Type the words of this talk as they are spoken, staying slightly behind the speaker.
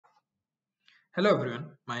Hello everyone,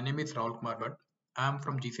 my name is Rahul Kumar Bhatt. I am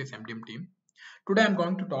from GCS MDM team. Today I am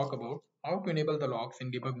going to talk about how to enable the logs in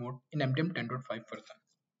debug mode in MDM 10.5 version.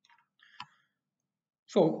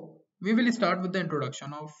 So we will start with the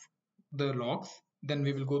introduction of the logs, then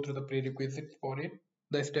we will go through the prerequisites for it,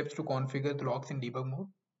 the steps to configure the logs in debug mode,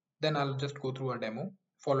 then I'll just go through a demo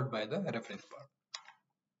followed by the reference part.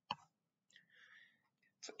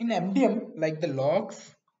 So in MDM, like the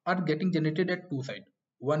logs are getting generated at two sides.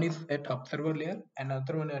 One is at hub server layer and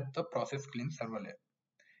another one at the process clean server layer.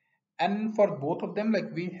 And for both of them,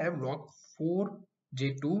 like we have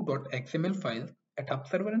log4j2.xml file at hub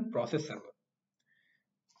server and process server.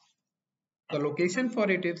 The location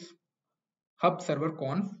for it is hub server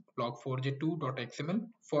conf log4j2.xml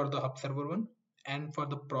for the hub server one, and for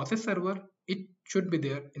the process server it should be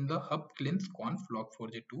there in the hub cleans conf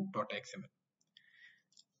log4j2.xml.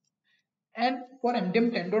 And for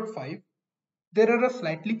MDM 10.5 there are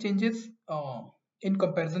slightly changes in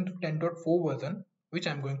comparison to 10.4 version, which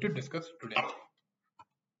I'm going to discuss today.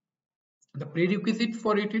 The prerequisite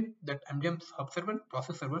for it is that MDM's hub server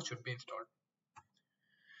process server should be installed.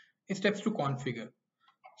 Steps to configure.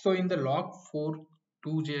 So in the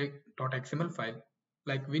log4.2j.xml file,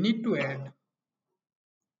 like we need to add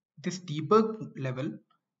this debug level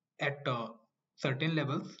at certain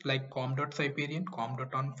levels like com.cyperion,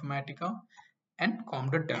 com.informatica, and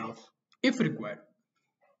com.delos if required.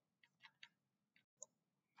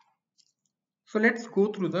 So let's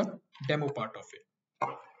go through the demo part of it.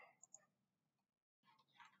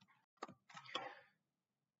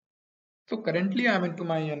 So currently I'm into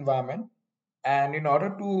my environment, and in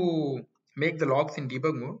order to make the logs in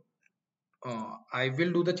debug mode, I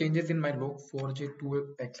will do the changes in my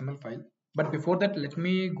log4j2 XML file. But before that, let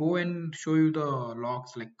me go and show you the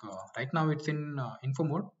logs. Like right now it's in info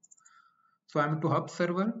mode. So I'm into hub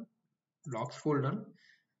server logs folder,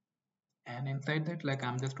 and inside that, like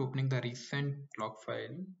I'm just opening the recent log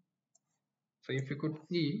file. So if you could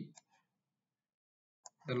see,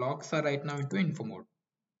 the logs are right now into info mode.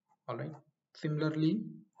 All right. Similarly,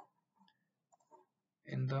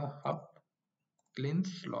 in the hub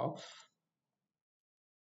cleans logs,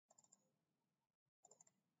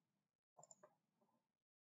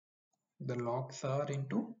 the logs are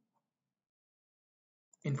into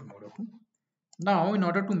info mode. Okay. Now, in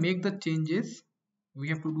order to make the changes, we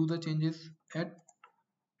have to do the changes at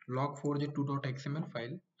log4j2.xml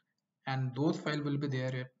file, and those file will be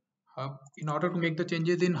there at hub. In order to make the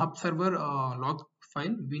changes in hub server log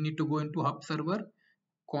file, we need to go into hub server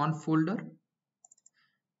conf folder.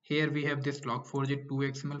 Here we have this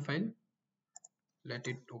log4j2xml file. Let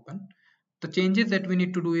it open. The changes that we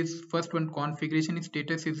need to do is, first one, configuration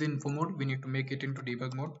status is in info mode. We need to make it into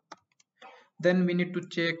debug mode. Then we need to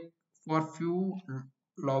check for few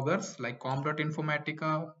loggers like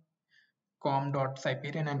com.informatica,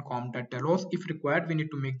 com.cyperion, and com.delos. If required, we need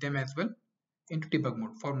to make them as well into debug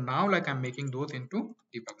mode. For now, like I'm making those into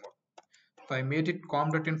debug mode. So I made it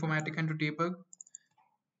com.informatica into debug,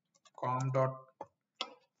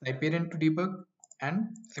 com.cyperion to debug,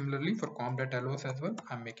 and similarly for com.delos as well,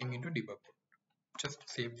 I'm making into debug mode. Just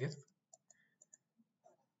save this.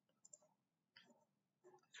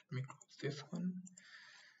 Let me close this one.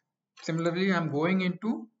 Similarly, I'm going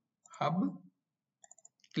into hub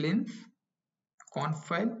cleans conf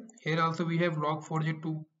file. Here also we have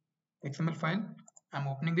log4j2 XML file. I'm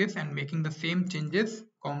opening this and making the same changes,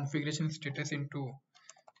 configuration status into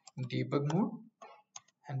debug mode,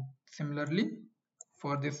 and similarly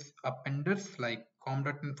for this appenders like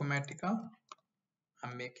com.informatica,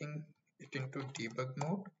 I'm making it into debug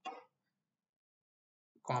mode,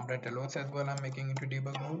 com.delos as well I'm making into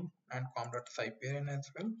debug mode, and com.cyperion as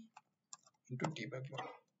well into debug mode.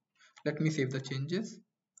 Let me save the changes,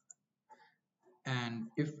 and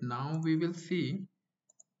if now we will see,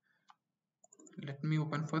 let me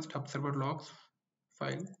open first hub server logs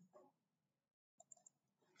file.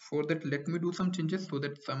 For that, let me do some changes so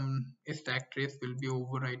that some stack trace will be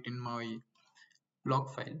overwrite in my log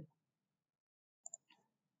file.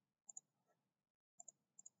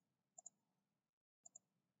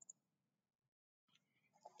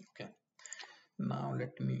 Okay, now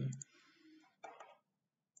let me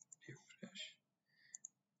refresh.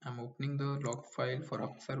 I'm opening the log file for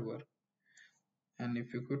hub server, and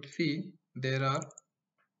if you could see, there are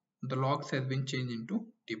the logs has been changed into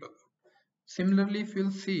debug. Similarly, if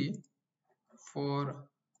you'll see for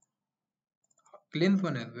cleanse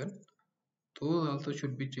one as well, those also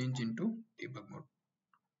should be changed into debug mode.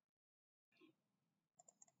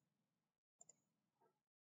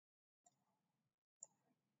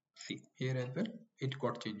 See here as well, it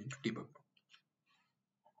got changed into debug mode.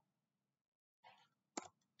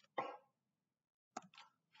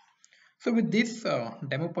 So with this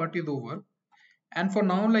demo part is over, and for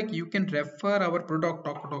now, like you can refer our product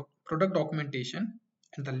documentation,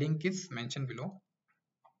 and the link is mentioned below.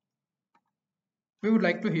 We would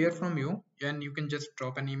like to hear from you, and you can just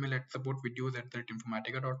drop an email at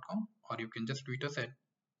supportvideos@informatica.com, or you can just tweet us at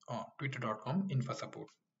twitter.com infosupport.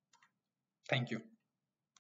 Thank you.